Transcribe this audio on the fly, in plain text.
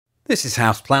This is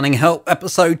House Planning Help,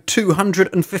 episode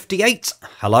 258.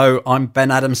 Hello, I'm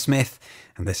Ben Adam Smith,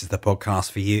 and this is the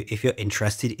podcast for you if you're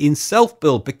interested in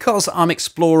self-build, because I'm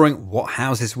exploring what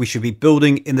houses we should be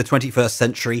building in the 21st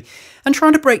century and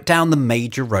trying to break down the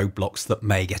major roadblocks that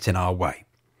may get in our way.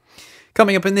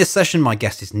 Coming up in this session, my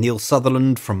guest is Neil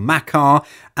Sutherland from Makar,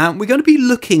 and we're going to be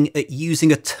looking at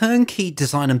using a turnkey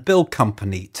design and build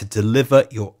company to deliver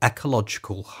your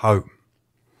ecological home.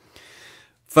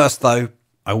 First though,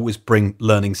 I always bring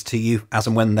learnings to you as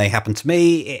and when they happen to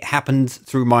me. It happened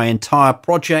through my entire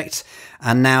project,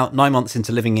 and now 9 months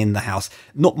into living in the house,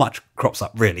 not much crops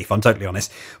up really, if I'm totally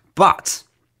honest. But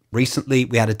recently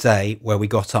we had a day where we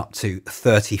got up to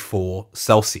 34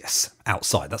 Celsius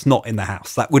outside. That's not in the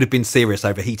house. That would have been serious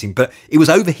overheating, but it was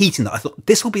overheating that I thought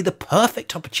this will be the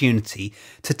perfect opportunity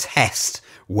to test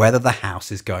whether the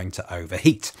house is going to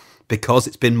overheat, because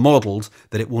it's been modelled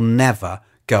that it will never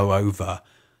go over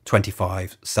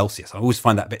 25 Celsius. I always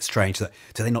find that a bit strange, that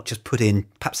do they not just put in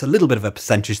perhaps a little bit of a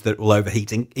percentage that will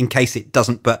overheat in case it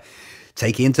doesn't, but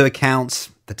taking into account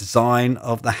the design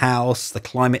of the house, the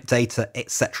climate data,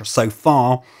 etc. So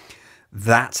far,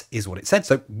 that is what it said.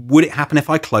 So would it happen if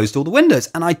I closed all the windows?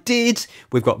 And I did.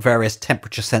 We've got various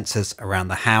temperature sensors around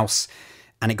the house,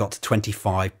 and it got to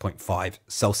 25.5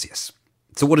 Celsius.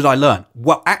 So what did I learn?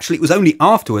 Well, actually, it was only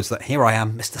afterwards that here I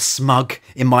am, Mr. Smug,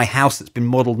 in my house that's been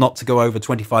modelled not to go over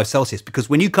 25 Celsius. Because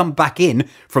when you come back in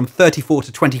from 34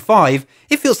 to 25,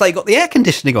 it feels like you've got the air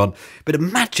conditioning on. Bit of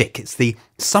magic. It's the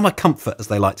summer comfort, as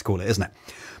they like to call it, isn't it?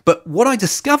 But what I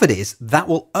discovered is that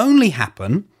will only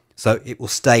happen, so it will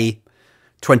stay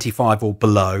 25 or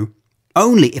below,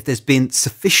 only if there's been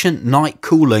sufficient night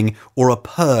cooling or a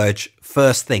purge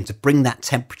first thing to bring that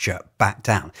temperature back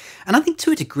down. And I think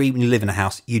to a degree, when you live in a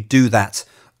house, you do that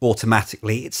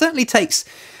automatically. It certainly takes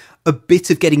a bit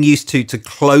of getting used to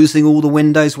closing all the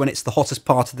windows when it's the hottest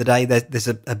part of the day. There's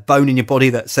a bone in your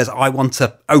body that says, I want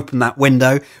to open that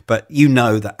window, but you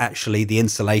know that actually the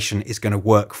insulation is going to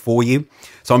work for you.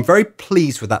 So I'm very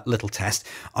pleased with that little test.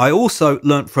 I also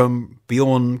learnt from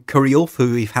Bjorn Kuriulf,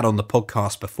 who we've had on the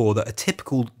podcast before, that a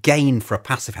typical gain for a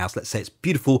passive house, let's say it's a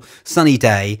beautiful sunny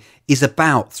day, is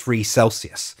about 3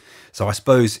 Celsius. So I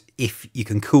suppose if you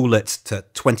can cool it to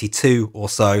 22 or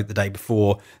so the day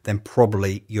before, then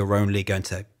probably you're only going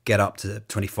to get up to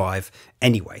 25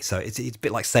 anyway. So it's a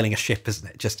bit like sailing a ship, isn't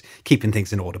it? Just keeping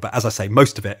things in order. But as I say,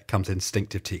 most of it comes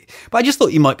instinctive to you. But I just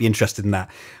thought you might be interested in that.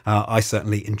 I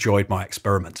certainly enjoyed my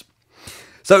experiment.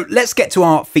 So let's get to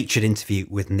our featured interview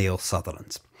with Neil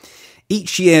Sutherland.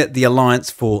 Each year, the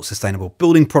Alliance for Sustainable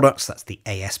Building Products, that's the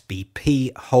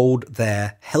ASBP, hold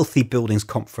their Healthy Buildings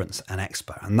Conference and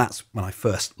Expo. And that's when I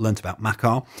first learnt about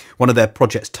Makar. One of their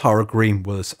projects, Tara Green,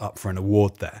 was up for an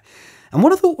award there. And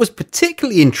what I thought was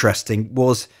particularly interesting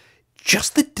was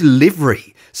just the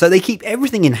delivery. So they keep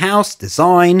everything in-house,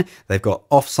 design, they've got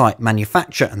off-site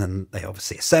manufacture, and then they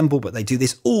obviously assemble, but they do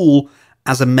this all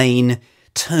as a main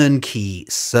turnkey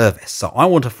service. So I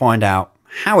want to find out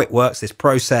how it works, this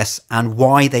process, and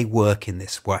why they work in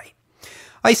this way.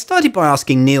 I started by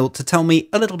asking Neil to tell me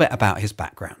a little bit about his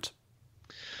background.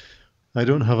 I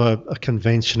don't have a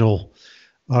conventional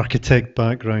architect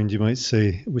background, you might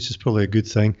say, which is probably a good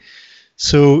thing.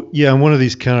 So, yeah, I'm one of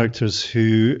these characters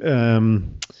who,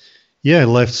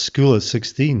 left school at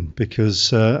 16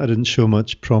 because I didn't show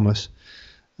much promise.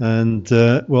 And,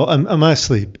 I'm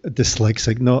actually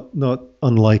dyslexic, not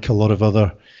unlike a lot of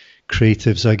other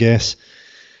creatives, I guess,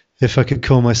 if I could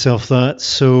call myself that.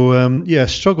 So, I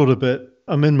struggled a bit.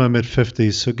 I'm in my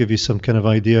mid-50s, so give you some kind of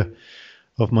idea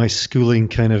of my schooling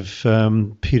kind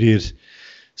of period.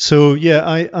 So,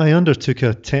 I undertook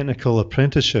a technical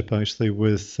apprenticeship, actually,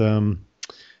 with an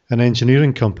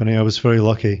engineering company. I was very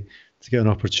lucky to get an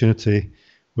opportunity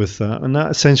with that. And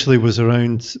that essentially was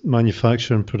around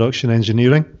manufacture and production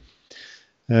engineering.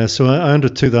 So I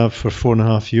undertook that for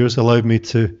 4.5 years, allowed me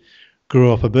to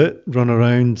grow up a bit, run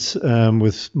around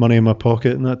with money in my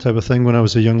pocket and that type of thing when I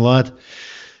was a young lad.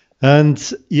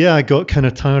 And I got kind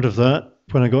of tired of that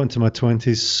when I got into my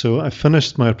 20s. So I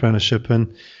finished my apprenticeship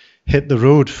and hit the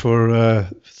road for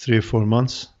 3 or 4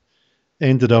 months.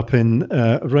 Ended up in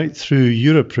right through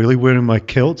Europe, really, wearing my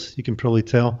kilt. You can probably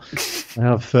tell I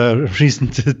have a reason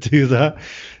to do that.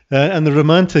 And the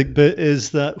romantic bit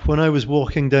is that when I was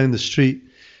walking down the street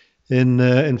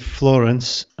in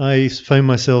Florence, I found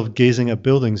myself gazing at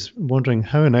buildings, wondering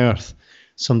how on earth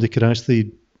somebody could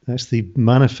actually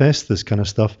manifest this kind of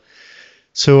stuff.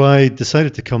 So I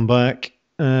decided to come back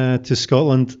to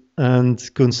Scotland and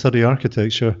go and study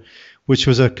architecture, which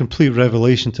was a complete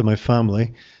revelation to my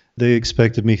family. They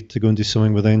expected me to go and do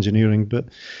something with engineering, but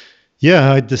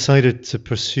Yeah, I decided to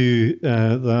pursue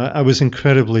that. I was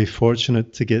incredibly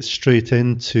fortunate to get straight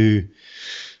into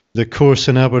the course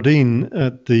in Aberdeen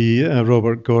at the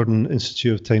Robert Gordon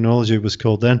Institute of Technology, it was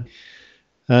called then.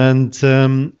 And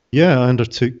yeah, I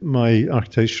undertook my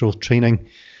architectural training.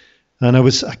 And I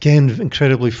was, again,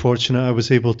 incredibly fortunate. I was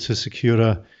able to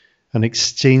secure an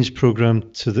exchange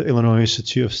program to the Illinois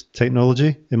Institute of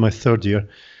Technology in my third year.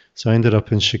 So I ended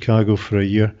up in Chicago for a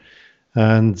year.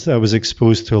 And I was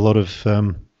exposed to a lot of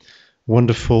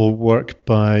wonderful work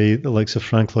by the likes of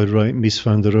Frank Lloyd Wright, Mies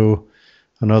van der Rohe,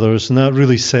 and others. And that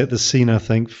really set the scene, I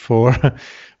think, for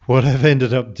what I've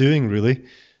ended up doing, really.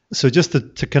 So just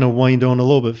to kind of wind on a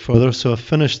little bit further, so I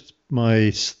finished my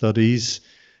studies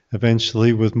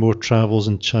eventually with more travels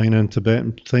in China and Tibet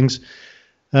and things.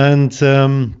 And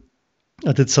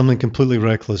I did something completely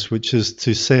reckless, which is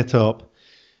to set up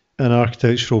an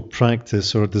architectural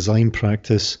practice or design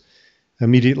practice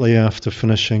immediately after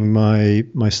finishing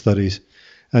my studies.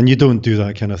 And you don't do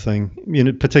that kind of thing, you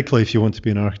know, particularly if you want to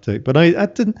be an architect. But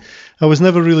I was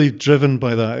never really driven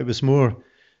by that. It was more,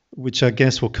 which I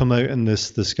guess will come out in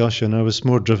this discussion, I was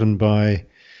more driven by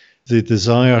the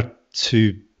desire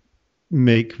to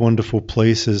make wonderful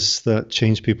places that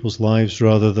change people's lives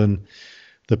rather than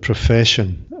the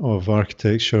profession of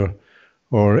architecture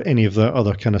or any of that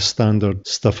other kind of standard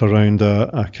stuff around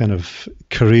a kind of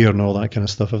career and all that kind of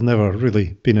stuff. I've never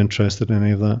really been interested in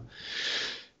any of that.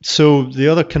 So the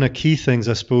other kind of key things,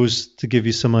 I suppose, to give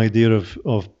you some idea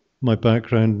of my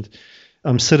background,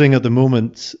 I'm sitting at the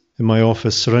moment in my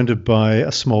office surrounded by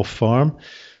a small farm.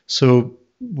 So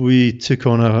we took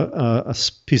on a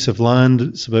piece of land.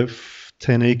 It's about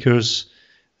 10 acres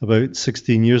about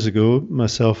 16 years ago,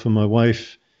 myself and my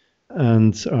wife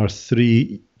and our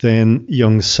three then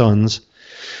young sons.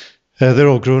 They're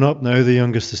all grown up now. The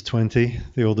youngest is 20,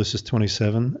 the oldest is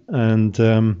 27.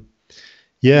 And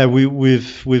yeah,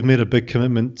 we've made a big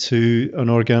commitment to an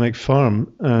organic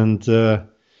farm. And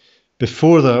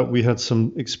before that, we had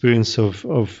some experience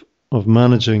of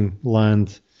managing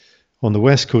land on the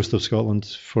west coast of Scotland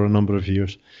for a number of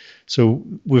years. So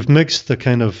we've mixed the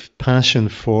kind of passion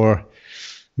for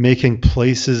making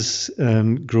places,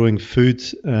 growing food,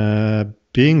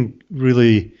 being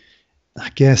really, I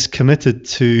guess, committed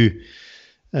to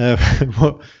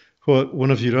what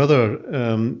one of your other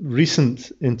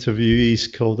recent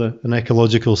interviewees called an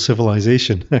ecological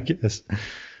civilization, I guess,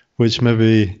 which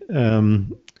maybe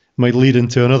might lead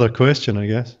into another question, I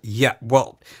guess. Yeah,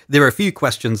 well, there are a few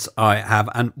questions I have,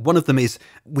 and one of them is,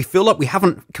 we feel like we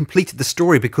haven't completed the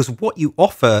story because what you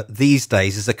offer these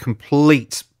days is a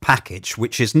complete package,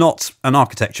 which is not an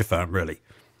architecture firm, really.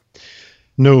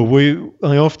 No,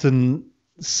 I often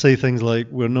say things like,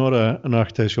 we're not an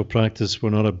architectural practice,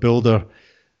 we're not a builder,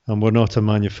 and we're not a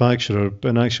manufacturer, but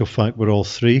in actual fact, we're all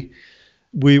three.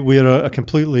 We're a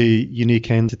completely unique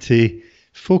entity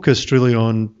focused really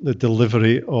on the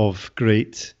delivery of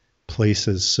great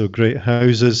places, so great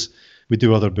houses. We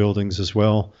do other buildings as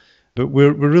well, but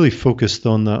we're really focused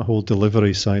on that whole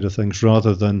delivery side of things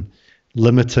rather than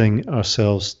limiting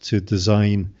ourselves to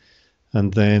design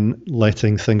and then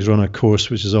letting things run a course,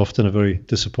 which is often a very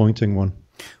disappointing one.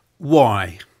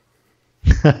 Why?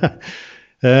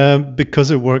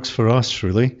 Because it works for us,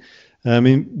 really. I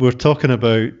mean, we're talking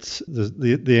about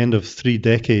the end of 3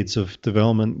 decades of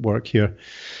development work here.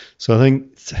 So I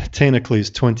think technically it's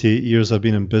 28 years I've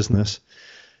been in business.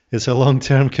 It's a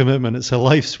long-term commitment. It's a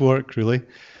life's work, really.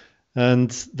 And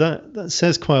that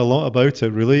says quite a lot about it,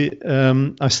 really.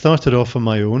 I started off on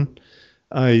my own.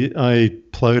 I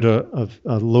ploughed a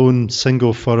lone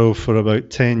single furrow for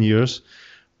about 10 years,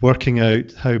 working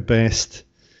out how best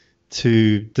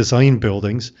to design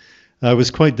buildings. I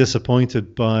was quite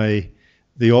disappointed by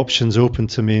the options open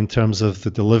to me in terms of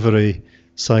the delivery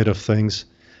side of things.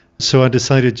 So I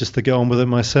decided just to get on with it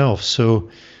myself. So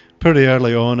pretty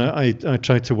early on, I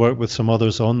tried to work with some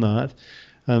others on that,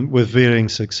 with varying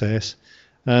success.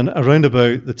 And around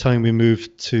about the time we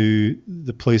moved to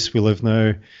the place we live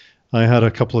now, I had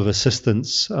a couple of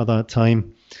assistants at that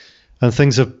time, and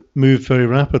things have moved very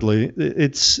rapidly.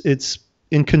 It's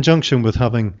in conjunction with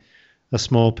having a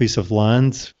small piece of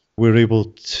land, we're able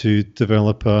to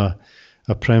develop a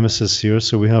premises here.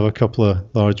 So we have a couple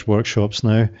of large workshops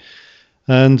now,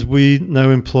 and we now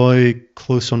employ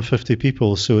close on 50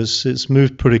 people. So it's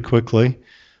moved pretty quickly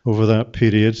over that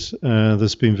period.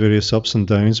 There's been various ups and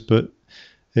downs, but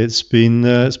it's been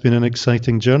an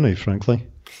exciting journey, frankly.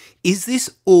 Is this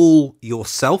all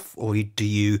yourself, or do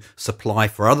you supply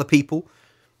for other people?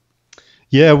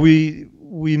 Yeah, we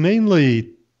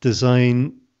mainly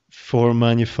design for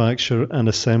manufacture and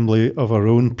assembly of our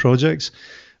own projects,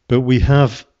 but we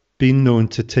have been known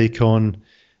to take on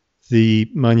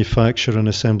the manufacture and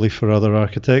assembly for other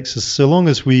architects, so long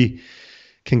as we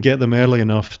can get them early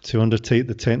enough to undertake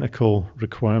the technical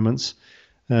requirements.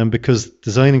 Because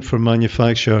designing for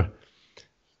manufacture,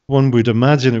 one would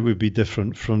imagine it would be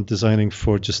different from designing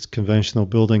for just conventional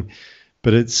building,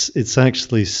 but it's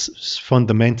actually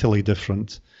fundamentally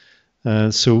different.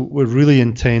 So we're really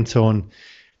intent on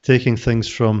taking things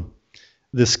from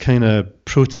this kind of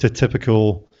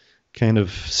prototypical kind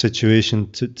of situation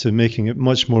to making it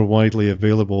much more widely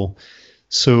available.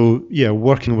 So yeah,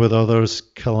 working with others,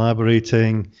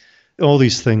 collaborating, all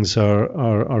these things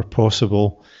are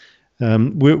possible.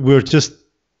 We're just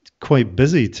quite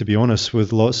busy, to be honest,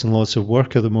 with lots and lots of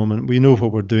work at the moment. We know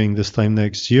what we're doing this time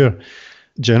next year,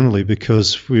 generally,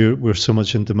 because we're so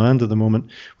much in demand at the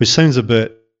moment, which sounds a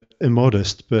bit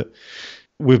immodest, but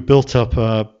we've built up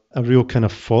a real kind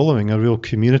of following, a real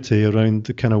community around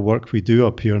the kind of work we do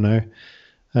up here now.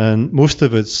 And most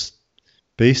of it's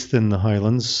based in the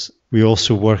Highlands. We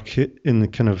also work in the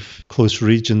kind of close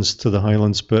regions to the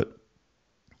Highlands, but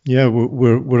yeah,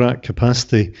 we're at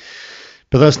capacity.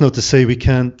 But that's not to say we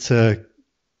can't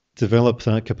develop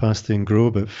that capacity and grow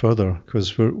a bit further,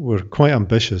 because we're quite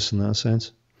ambitious in that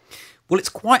sense. Well, it's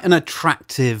quite an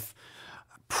attractive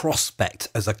prospect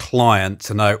as a client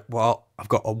to know, well, I've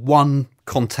got a one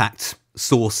contact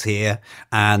source here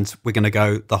and we're going to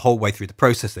go the whole way through the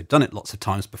process. They've done it lots of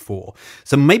times before.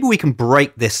 So maybe we can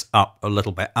break this up a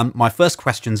little bit. My first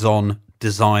question's on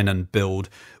design and build.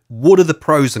 What are the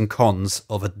pros and cons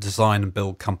of a design and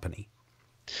build company?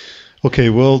 Okay,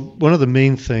 well, one of the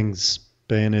main things,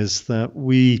 Ben, is that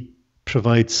we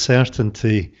provide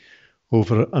certainty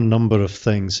over a number of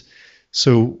things.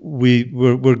 So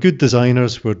we're good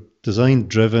designers, we're design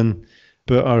driven,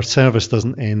 but our service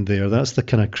doesn't end there. That's the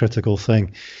kind of critical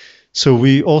thing. So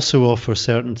we also offer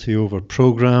certainty over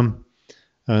program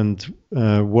and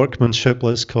workmanship,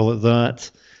 let's call it that,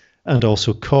 and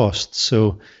also cost.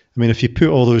 So, I mean, if you put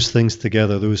all those things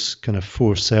together, those kind of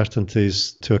four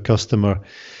certainties to a customer,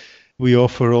 we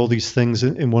offer all these things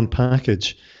in one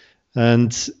package.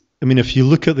 And I mean, if you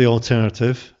look at the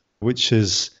alternative, which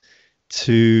is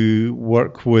to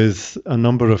work with a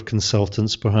number of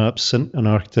consultants, perhaps an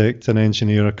architect, an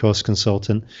engineer, a cost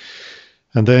consultant,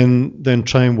 and then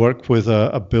try and work with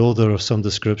a builder of some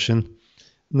description.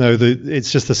 Now, it's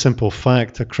just a simple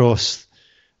fact across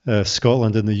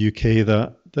Scotland and the UK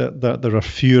that there are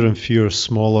fewer and fewer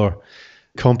smaller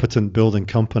competent building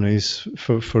companies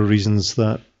for reasons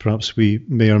that perhaps we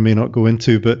may or may not go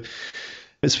into, but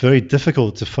it's very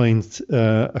difficult to find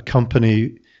a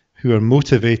company who are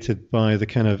motivated by the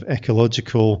kind of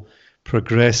ecological,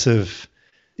 progressive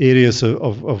areas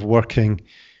of working,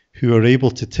 who are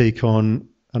able to take on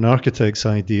an architect's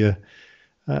idea,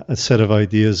 a set of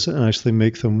ideas, and actually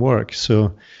make them work.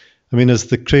 So, I mean, as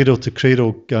the cradle to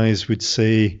cradle guys would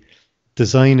say,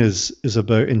 design is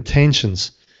about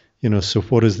intentions. So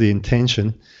what is the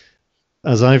intention?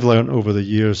 As I've learned over the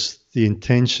years, the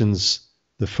intention's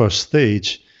the first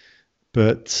stage,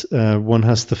 but one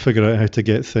has to figure out how to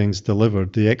get things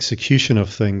delivered. The execution of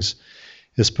things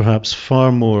is perhaps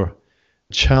far more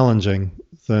challenging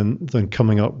than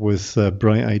coming up with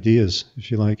bright ideas,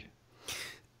 if you like.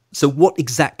 So what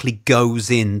exactly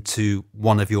goes into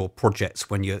one of your projects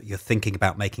when you're thinking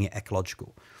about making it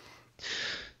ecological?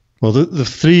 Well, the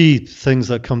three things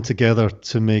that come together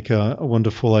to make a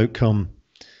wonderful outcome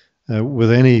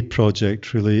with any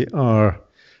project really are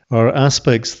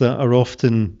aspects that are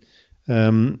often,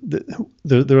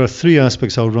 there are three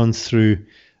aspects I'll run through,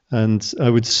 and I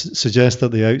would suggest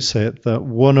at the outset that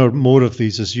one or more of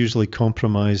these is usually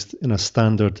compromised in a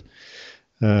standard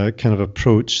kind of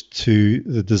approach to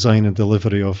the design and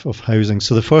delivery of housing.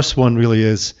 So the first one really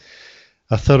is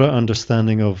a thorough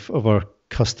understanding of our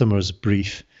customer's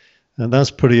brief. And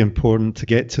that's pretty important, to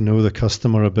get to know the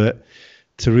customer a bit,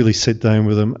 to really sit down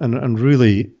with them and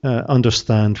really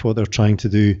understand what they're trying to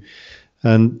do.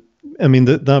 And I mean,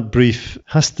 that brief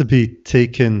has to be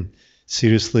taken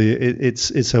seriously.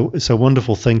 It's a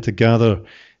wonderful thing to gather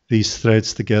these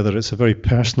threads together. It's a very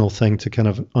personal thing to kind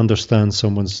of understand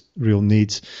someone's real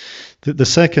needs. The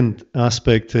second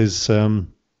aspect is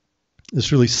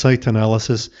really site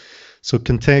analysis, so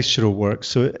contextual work.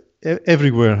 So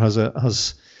everywhere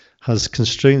has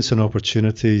constraints and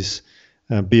opportunities,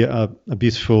 be it a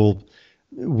beautiful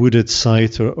wooded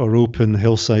site or open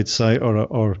hillside site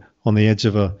or on the edge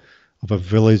of a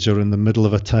village or in the middle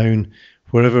of a town.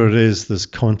 Wherever it is, there's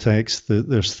context,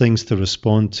 there's things to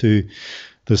respond to,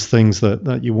 there's things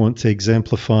that you want to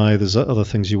exemplify, there's other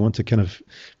things you want to kind of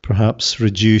perhaps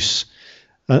reduce.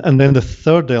 And then the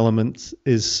third element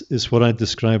is what I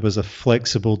describe as a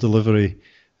flexible delivery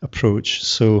approach.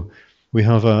 So We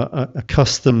have a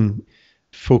custom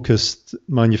focused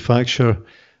manufacture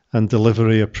and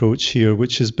delivery approach here,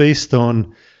 which is based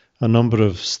on a number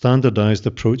of standardized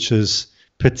approaches,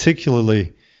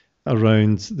 particularly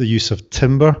around the use of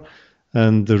timber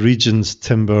and the region's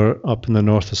timber up in the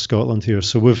north of Scotland here.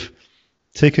 So we've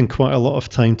taken quite a lot of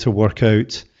time to work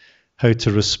out how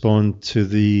to respond to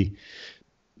the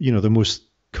most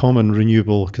common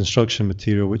renewable construction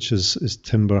material, which is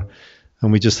timber.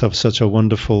 And we just have such a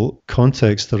wonderful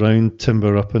context around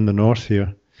timber up in the north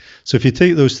here. So if you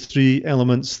take those three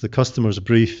elements, the customer's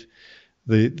brief,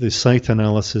 the site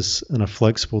analysis, and a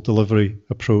flexible delivery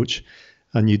approach,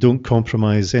 and you don't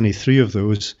compromise any three of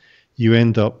those, you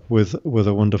end up with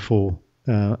a wonderful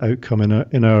outcome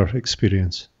in our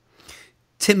experience.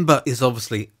 Timber is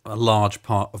obviously a large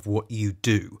part of what you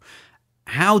do.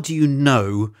 How do you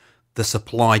know the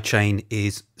supply chain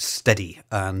is steady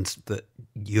and that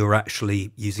you're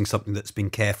actually using something that's been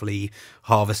carefully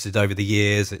harvested over the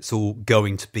years? It's all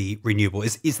going to be renewable.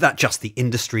 Is that just the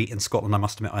industry in Scotland? I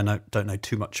must admit, I don't know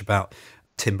too much about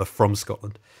timber from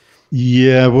Scotland.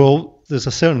 Yeah, well, there's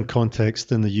a certain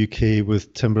context in the UK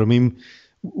with timber. I mean,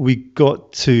 we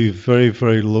got to very,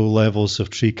 very low levels of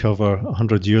tree cover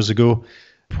 100 years ago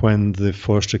when the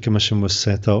Forestry Commission was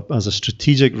set up as a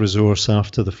strategic resource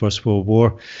after the First World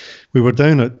War. We were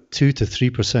down at 2 to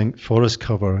 3% forest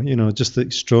cover, just the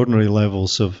extraordinary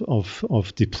levels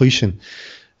of depletion.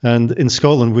 And in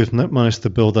Scotland, we've managed to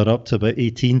build that up to about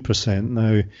 18%.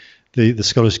 Now, the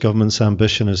Scottish Government's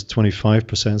ambition is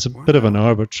 25%. It's a bit of an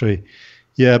arbitrary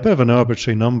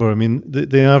number. I mean,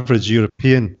 the average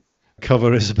European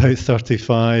cover is about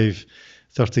 35,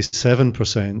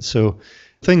 37%. So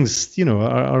things,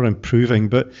 are improving.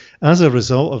 But as a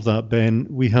result of that, Ben,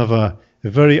 we have a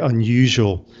very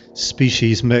unusual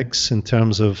species mix in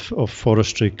terms of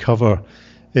forestry cover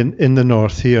in the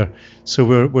north here. So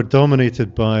we're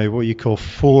dominated by what you call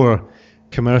 4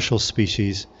 commercial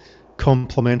species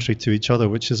complementary to each other,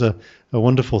 which is a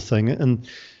wonderful thing. And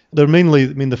they're mainly,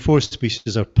 the 4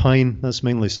 species are pine, that's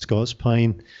mainly Scots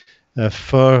pine,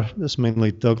 fir, that's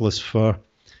mainly Douglas fir.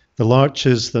 The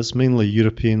larches, that's mainly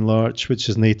European larch, which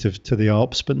is native to the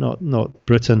Alps, but not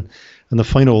Britain. And the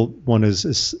final one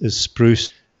is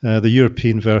spruce. The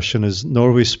European version is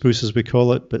Norway spruce, as we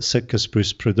call it, but Sitka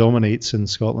spruce predominates in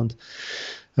Scotland.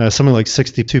 Something like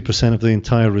 62% of the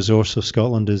entire resource of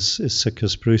Scotland is Sitka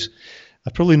spruce. I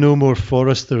probably know more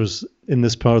foresters in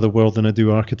this part of the world than I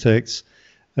do architects.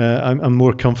 I'm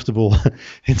more comfortable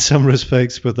in some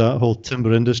respects with that whole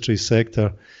timber industry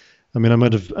sector. I mean, I'm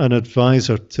an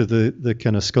advisor to the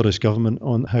kind of Scottish Government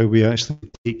on how we actually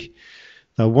take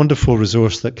a wonderful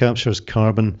resource that captures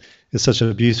carbon. It's such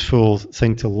a beautiful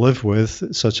thing to live with.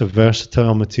 It's such a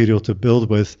versatile material to build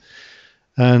with.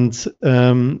 And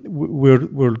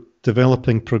we're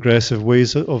developing progressive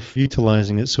ways of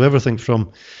utilizing it. So everything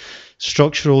from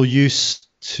structural use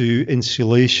to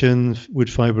insulation, wood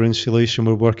fiber insulation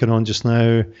we're working on just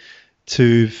now,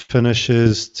 to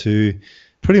finishes, to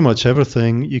pretty much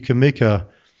everything. You can make a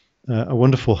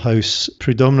wonderful house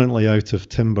predominantly out of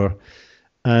timber.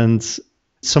 And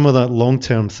some of that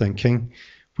long-term thinking,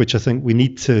 which I think we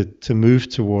need to move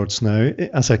towards now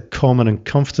as a common and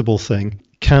comfortable thing,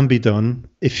 can be done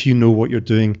if you know what you're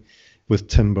doing with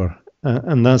timber.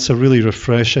 And that's a really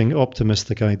refreshing,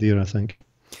 optimistic idea, I think.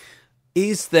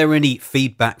 Is there any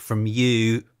feedback from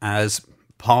you as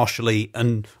partially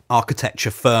an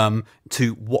architecture firm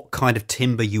to what kind of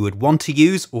timber you would want to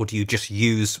use, or do you just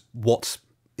use what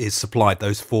is supplied,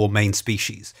 those 4 main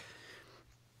species?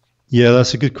 Yeah,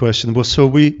 that's a good question. Well, so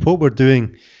what we're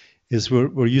doing is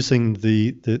we're using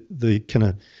the kind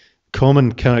of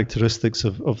common characteristics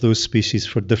of those species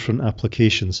for different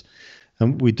applications.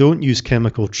 And we don't use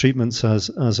chemical treatments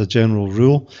as a general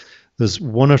rule. There's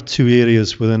 1 or 2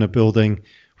 areas within a building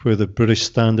where the British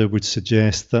standard would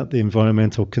suggest that the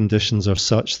environmental conditions are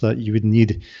such that you would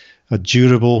need a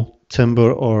durable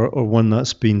timber or one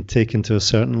that's been taken to a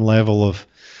certain level of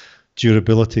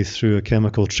durability through a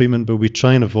chemical treatment, but we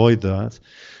try and avoid that.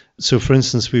 So for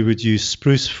instance, we would use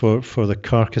spruce for the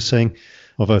carcassing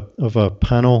of a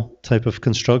panel type of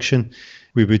construction.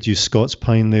 We would use Scots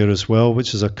pine there as well,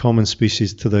 which is a common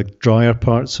species to the drier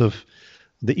parts of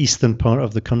the eastern part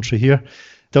of the country here.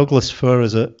 Douglas fir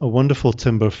is a wonderful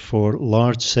timber for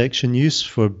large section use,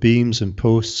 for beams and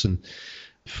posts and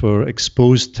for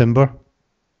exposed timber.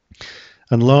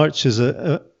 And larch is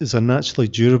a naturally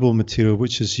durable material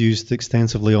which is used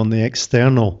extensively on the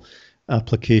external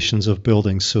applications of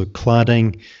buildings, so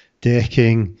cladding,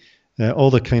 decking, all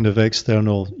the kind of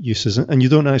external uses. And you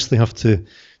don't actually have to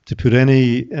put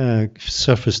any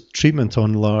surface treatment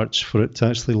on larch for it to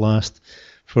actually last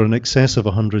for an excess of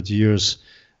 100 years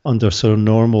under sort of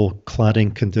normal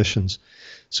cladding conditions.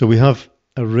 So we have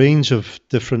a range of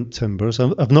different timbers.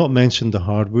 I've not mentioned the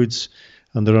hardwoods,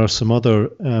 and there are some other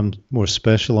more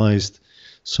specialized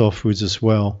softwoods as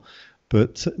well.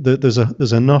 But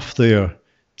there's enough there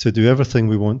to do everything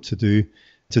we want to do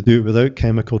it without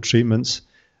chemical treatments,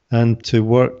 and to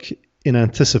work in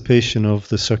anticipation of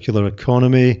the circular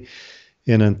economy,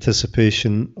 in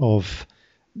anticipation of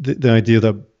the idea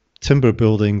that timber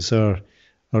buildings are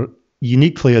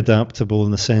uniquely adaptable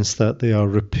in the sense that they are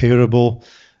repairable,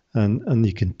 and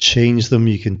you can change them,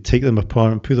 you can take them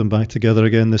apart and put them back together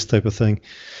again, this type of thing.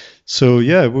 So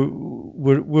yeah,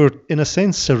 we're in a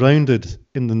sense surrounded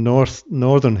in the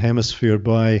northern hemisphere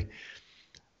by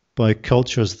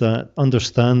cultures that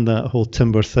understand that whole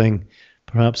timber thing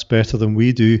perhaps better than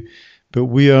we do, but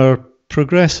we are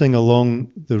progressing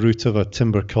along the route of a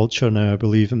timber culture now, I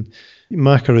believe, and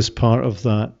Maca is part of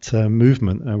that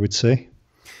movement, I would say.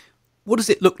 What does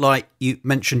it look like? You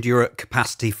mentioned you're at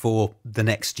capacity for the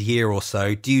next year or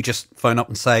so. Do you just phone up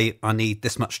and say, I need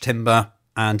this much timber,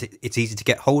 and it's easy to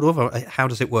get hold of, or how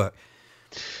does it work?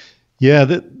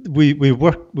 Yeah, we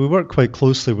work quite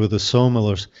closely with the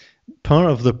sawmillers. Part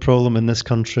of the problem in this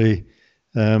country,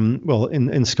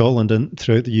 in Scotland and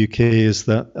throughout the UK, is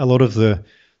that a lot of the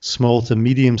small to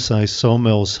medium-sized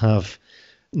sawmills have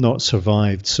not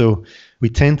survived. So we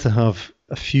tend to have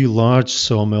a few large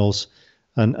sawmills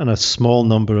and a small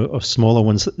number of smaller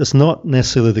ones. It's not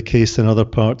necessarily the case in other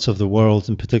parts of the world,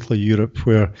 in particular Europe,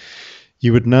 where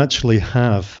you would naturally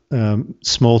have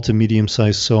small to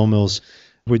medium-sized sawmills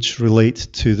which relate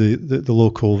to the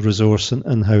local resource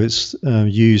and how it's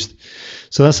used.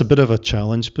 So that's a bit of a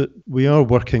challenge, but we are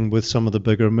working with some of the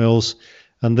bigger mills,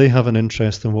 and they have an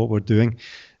interest in what we're doing.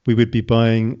 We would be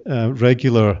buying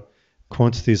regular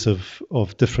quantities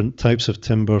of different types of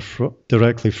timber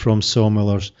directly from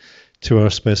sawmillers to our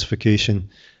specification.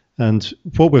 And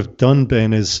what we've done,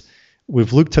 Ben, is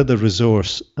we've looked at the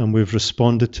resource and we've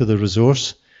responded to the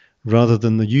resource rather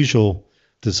than the usual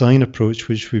design approach,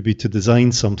 which would be to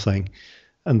design something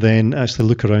and then actually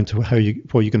look around to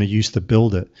what you're going to use to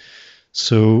build it.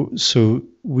 So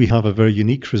we have a very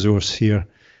unique resource here,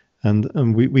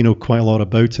 and we know quite a lot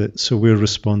about it. So we're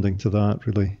responding to that,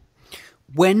 really.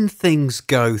 When things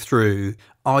go through,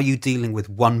 are you dealing with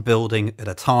one building at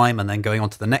a time and then going on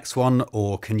to the next one,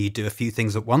 or can you do a few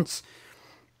things at once?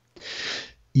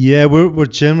 Yeah, we're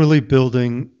generally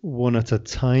building one at a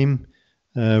time.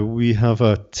 We have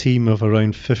a team of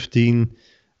around 15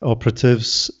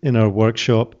 operatives in our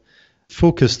workshop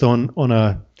focused on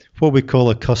what we call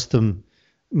a custom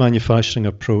manufacturing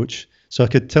approach. So I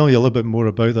could tell you a little bit more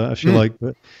about that if you like,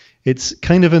 but it's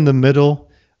kind of in the middle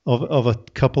of a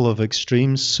couple of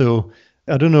extremes. So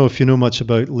I don't know if you know much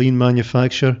about lean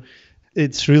manufacture.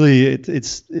 It's really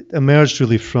it emerged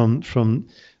really from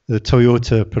the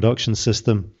Toyota production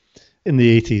system in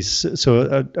the 80s.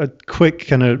 So a quick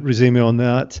kind of resume on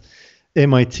that.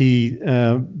 MIT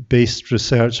based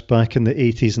research back in the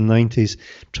 80s and 90s,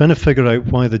 trying to figure out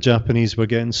why the Japanese were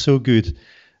getting so good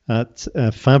at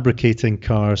fabricating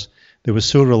cars. They were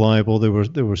so reliable. They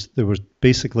were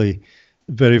basically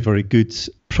very, very good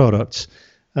products,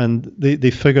 and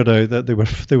they figured out that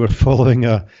they were following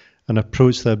an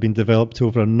approach that had been developed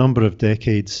over a number of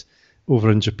decades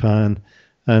over in Japan.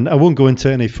 And I won't go into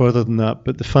it any further than that,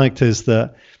 but the fact is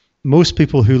that most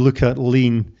people who look at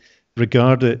lean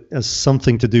regard it as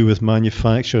something to do with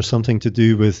manufacture, something to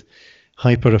do with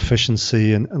hyper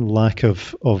efficiency and lack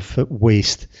of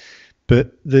waste.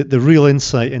 But the real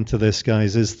insight into this,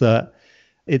 guys, is that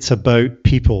it's about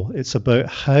people. It's about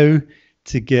how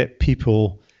to get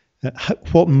people,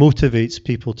 what motivates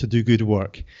people to do good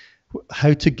work,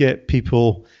 how to get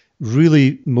people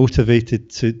really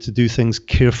motivated to do things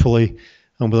carefully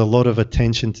and with a lot of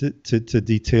attention to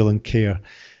detail and care.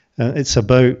 It's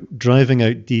about driving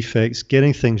out defects,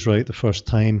 getting things right the first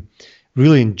time,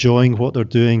 really enjoying what they're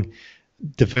doing,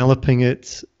 developing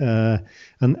it.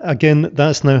 And again,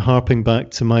 that's now harping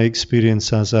back to my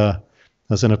experience as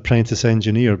an apprentice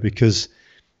engineer, because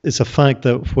it's a fact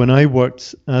that when I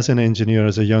worked as an engineer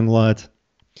as a young lad,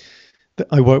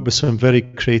 I worked with some very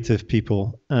creative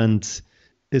people. And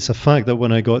it's a fact that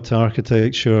when I got to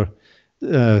architecture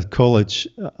college,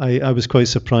 I was quite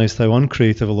surprised how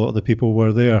uncreative a lot of the people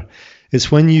were there.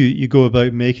 It's when you go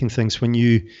about making things, when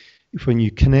you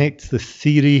connect the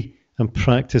theory and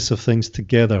practice of things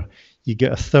together, you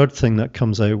get a third thing that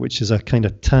comes out, which is a kind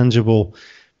of tangible,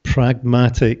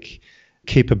 pragmatic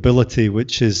capability,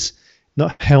 which is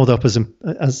not held up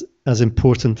as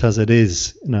important as it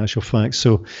is in actual fact.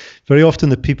 So very often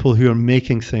the people who are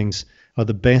making things are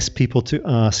the best people to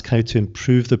ask how to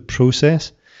improve the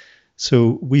process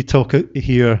So we talk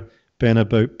here, Ben,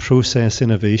 about process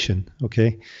innovation,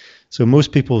 okay? So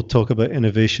most people talk about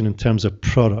innovation in terms of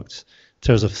products, in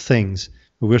terms of things,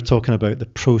 but we're talking about the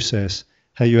process,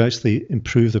 how you actually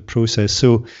improve the process.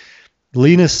 So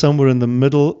lean is somewhere in the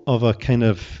middle of a kind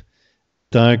of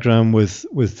diagram with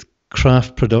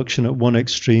craft production at one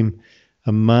extreme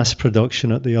and mass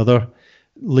production at the other.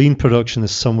 Lean production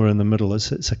is somewhere in the middle.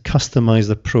 It's a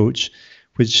customized approach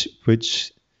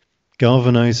which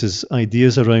galvanizes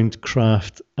ideas around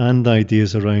craft and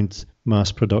ideas around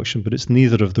mass production, but it's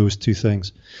neither of those two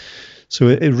things. So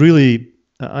it really,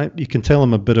 you can tell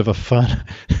I'm a bit of a fan,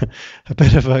 a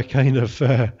bit of a kind of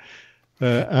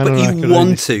but you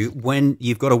want to, when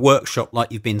you've got a workshop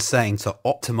like you've been saying, to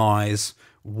optimize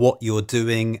what you're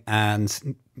doing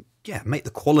and make the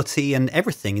quality and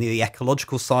everything, the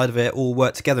ecological side of it all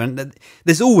work together. And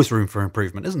there's always room for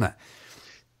improvement, isn't there?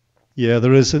 Yeah,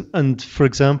 there is. And for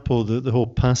example, the whole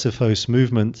passive house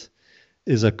movement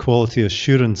is a quality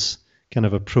assurance kind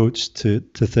of approach to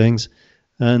things.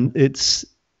 And it's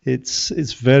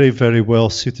very, very well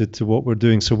suited to what we're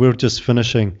doing. So we're just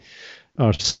finishing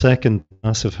our second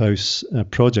passive house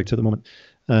project at the moment.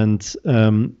 And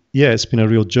it's been a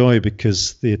real joy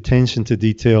because the attention to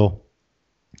detail,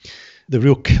 the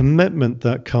real commitment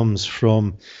that comes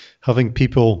from having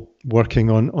people working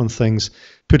on things,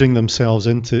 putting themselves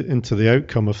into the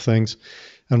outcome of things,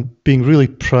 and being really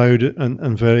proud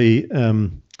and very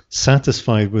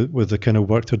satisfied with the kind of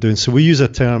work they're doing. So we use a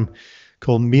term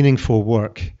called meaningful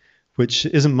work, which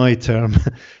isn't my term.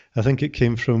 I think it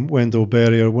came from Wendell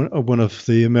Berry or one of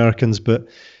the Americans, but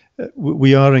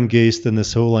we are engaged in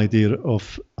this whole idea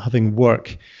of having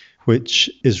work which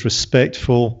is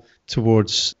respectful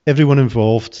towards everyone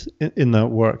involved in that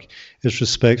work, is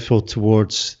respectful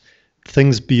towards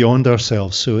things beyond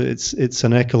ourselves. So it's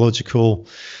an ecological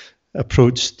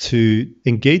approach to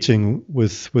engaging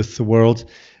with the world.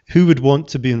 Who would want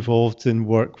to be involved in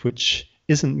work which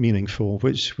isn't meaningful,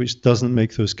 which doesn't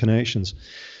make those connections?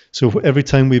 So every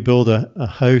time we build a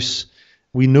house,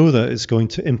 we know that it's going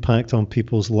to impact on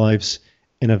people's lives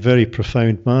in a very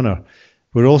profound manner.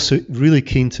 We're also really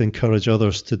keen to encourage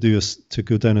others to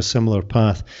go down a similar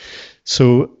path.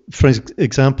 So, for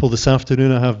example, this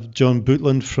afternoon I have John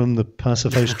Bootland from the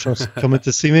Passive House Trust coming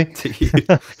to see me.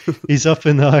 He's up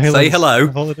in the islands. Say hello.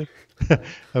 Holiday.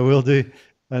 I will do.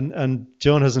 And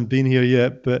John hasn't been here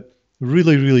yet, but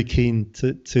really, really keen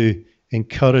to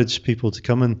encourage people to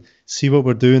come and see what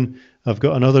we're doing. I've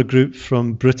got another group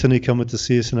from Brittany coming to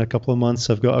see us in a couple of months.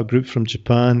 I've got a group from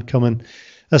Japan coming.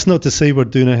 That's not to say we're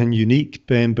doing anything unique,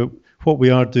 Ben, but what we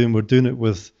are doing, we're doing it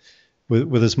with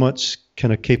as much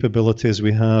kind of capability as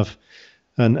we have.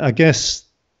 And I guess,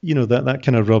 that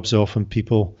kind of rubs off on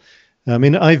people. I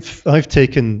mean, I've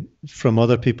taken from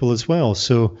other people as well.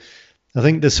 So I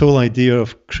think this whole idea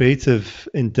of creative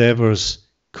endeavors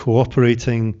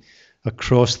cooperating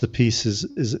across the piece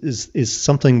is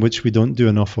something which we don't do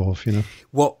enough of,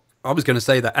 Well, I was going to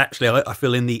say that actually I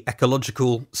feel in the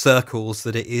ecological circles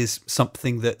that it is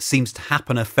something that seems to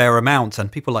happen a fair amount,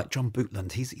 and people like John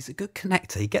Bootland, he's a good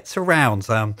connector. He gets around.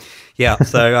 So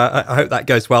I hope that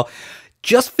goes well.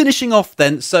 Just finishing off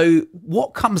then, so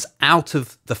what comes out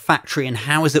of the factory and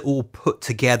how is it all put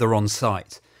together on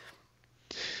site?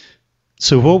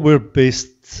 So what we're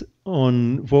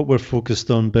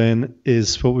focused on, Ben,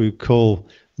 is what we call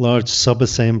large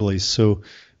sub-assemblies. So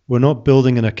we're not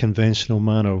building in a conventional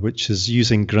manner, which is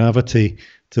using gravity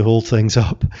to hold things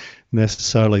up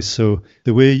necessarily. So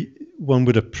the way one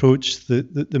would approach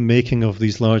the making of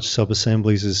these large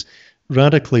sub-assemblies is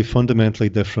radically, fundamentally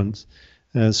different.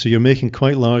 So you're making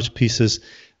quite large pieces.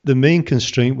 The main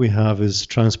constraint we have is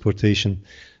transportation.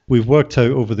 We've worked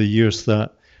out over the years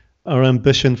that our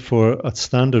ambition for a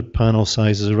standard panel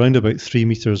size is around about 3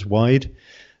 meters wide,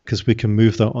 because we can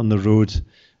move that on the road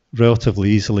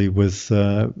relatively easily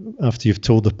after you've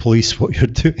told the police what you're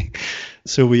doing.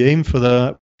 So we aim for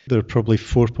that. They're probably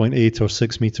 4.8 or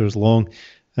 6 meters long.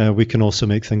 We can also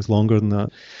make things longer than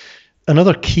that.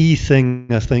 Another key thing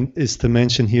I think is to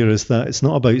mention here is that it's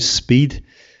not about speed,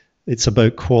 it's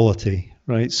about quality,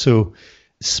 right? So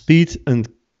speed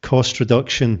and cost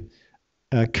reduction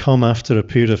come after a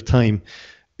period of time.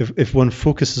 If one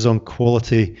focuses on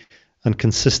quality and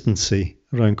consistency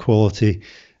around quality,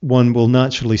 one will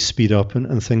naturally speed up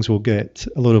and things will get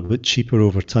a little bit cheaper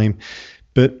over time.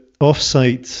 But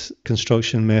off-site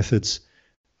construction methods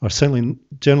are certainly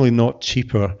generally not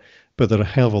cheaper, but they're a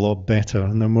hell of a lot better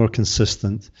and they're more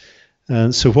consistent.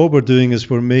 And so what we're doing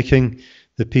is we're making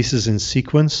the pieces in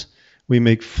sequence. We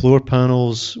make floor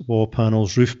panels, wall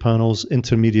panels, roof panels,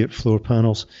 intermediate floor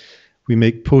panels. We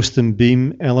make post and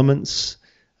beam elements.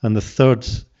 And the third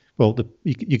well,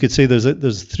 you could say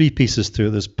there's three pieces to it.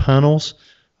 There's panels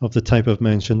of the type I've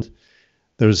mentioned.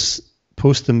 There's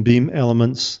post and beam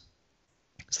elements.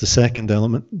 It's the second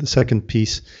element, the second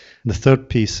piece. And the third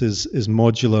piece is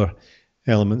modular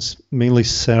elements, mainly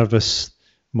service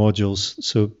modules.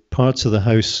 So parts of the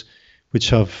house which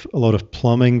have a lot of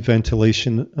plumbing,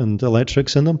 ventilation, and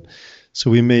electrics in them. So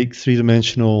we make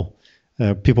three-dimensional,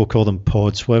 people call them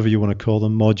pods, whatever you want to call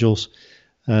them, modules.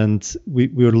 And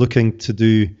we're looking to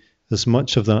do as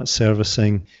much of that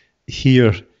servicing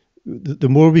here. The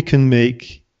more we can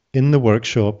make in the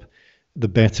workshop, the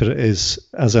better it is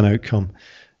as an outcome.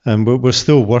 And we're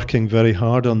still working very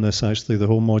hard on this, actually, the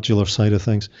whole modular side of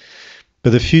things.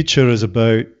 But the future is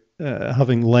about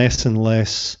having less and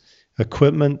less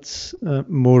equipment,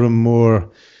 more and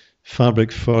more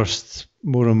fabric first,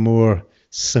 more and more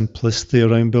simplicity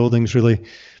around buildings, really.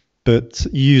 But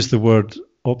you use the word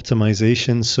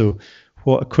optimization. So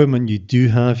what equipment you do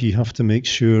have, you have to make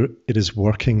sure it is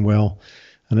working well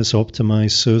and it's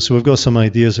optimized. So we've got some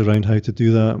ideas around how to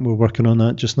do that, and we're working on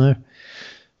that just now.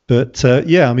 But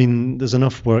yeah, I mean, there's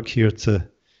enough work here to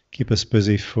keep us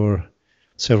busy for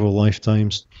several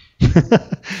lifetimes.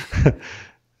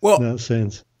 Well, in that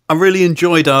sense. I really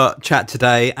enjoyed our chat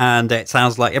today, and it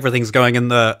sounds like everything's going in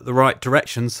the right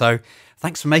direction. So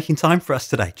thanks for making time for us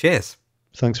today. Cheers.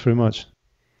 Thanks very much.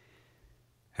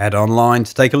 Head online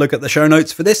to take a look at the show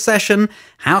notes for this session,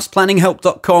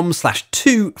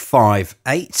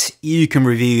 houseplanninghelp.com/258. You can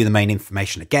review the main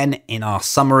information again in our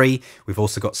summary. We've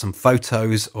also got some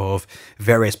photos of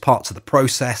various parts of the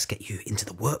process, get you into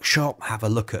the workshop, have a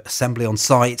look at assembly on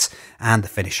site and the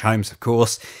finished homes, of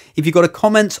course. If you've got a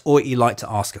comment or you'd like to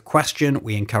ask a question,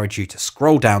 we encourage you to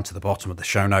scroll down to the bottom of the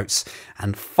show notes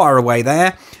and fire away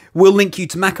there. We'll link you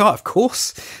to MacArt, of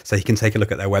course, so you can take a look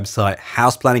at their website,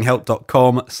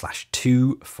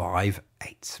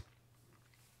 houseplanninghelp.com/258.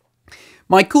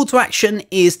 My call to action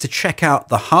is to check out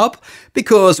the Hub,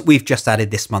 because we've just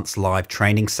added this month's live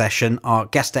training session. Our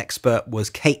guest expert was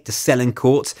Kate de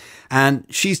Selincourt, and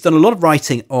she's done a lot of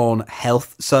writing on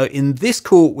health. So in this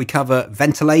call, we cover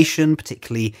ventilation,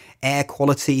 particularly air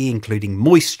quality, including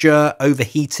moisture,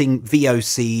 overheating,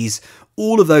 VOCs,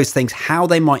 all of those things, how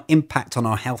they might impact on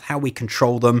our health, how we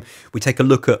control them. We take a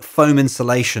look at foam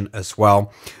insulation as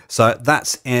well. So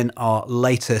that's in our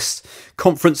latest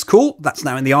conference call. That's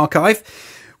now in the archive.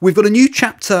 We've got a new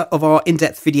chapter of our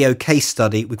in-depth video case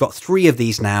study. We've got 3 of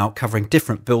these now covering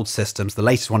different build systems. The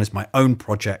latest one is my own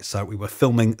project. So we were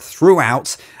filming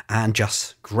throughout and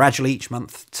just gradually each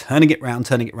month turning it round.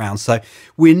 So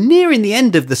we're nearing the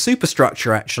end of the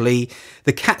superstructure, actually.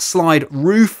 The cat slide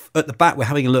roof at the back, we're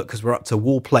having a look because we're up to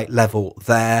wall plate level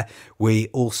there. We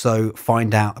also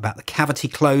find out about the cavity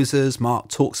closers. Mark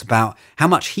talks about how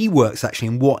much he works actually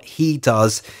and what he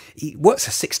does. He works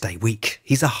a 6-day week.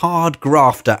 He's a hard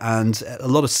grafter and a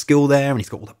lot of skill there, and he's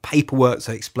got all the paperwork,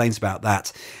 so he explains about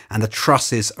that. And the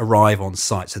trusses arrive on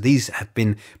site. So these have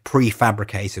been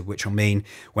prefabricated, which will mean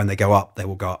when they go up, they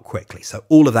will go up quickly. So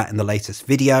all of that in the latest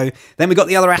video. Then we've got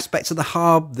the other aspects of the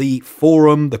Hub, the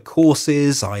forum, the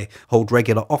courses. I hold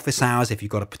regular office hours. If you've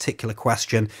got a particular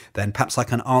question, then perhaps I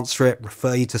can answer it,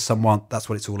 refer you to someone. That's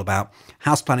what it's all about.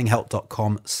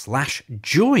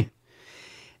 houseplanninghelp.com/join.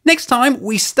 Next time,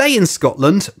 we stay in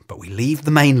Scotland, but we leave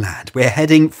the mainland. We're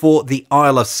heading for the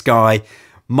Isle of Skye.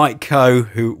 Mike Coe,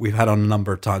 who we've had on a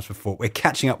number of times before, we're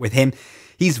catching up with him.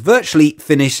 He's virtually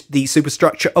finished the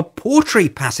superstructure of Portree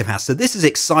Passive House, so this is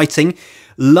exciting.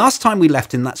 Last time we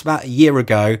left him, that's about a year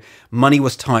ago, money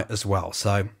was tight as well.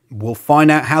 So we'll find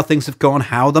out how things have gone,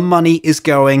 how the money is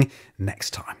going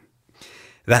next time.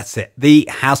 That's it. The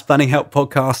House Planning Help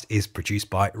podcast is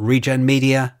produced by Regen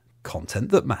Media,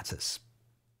 content that matters.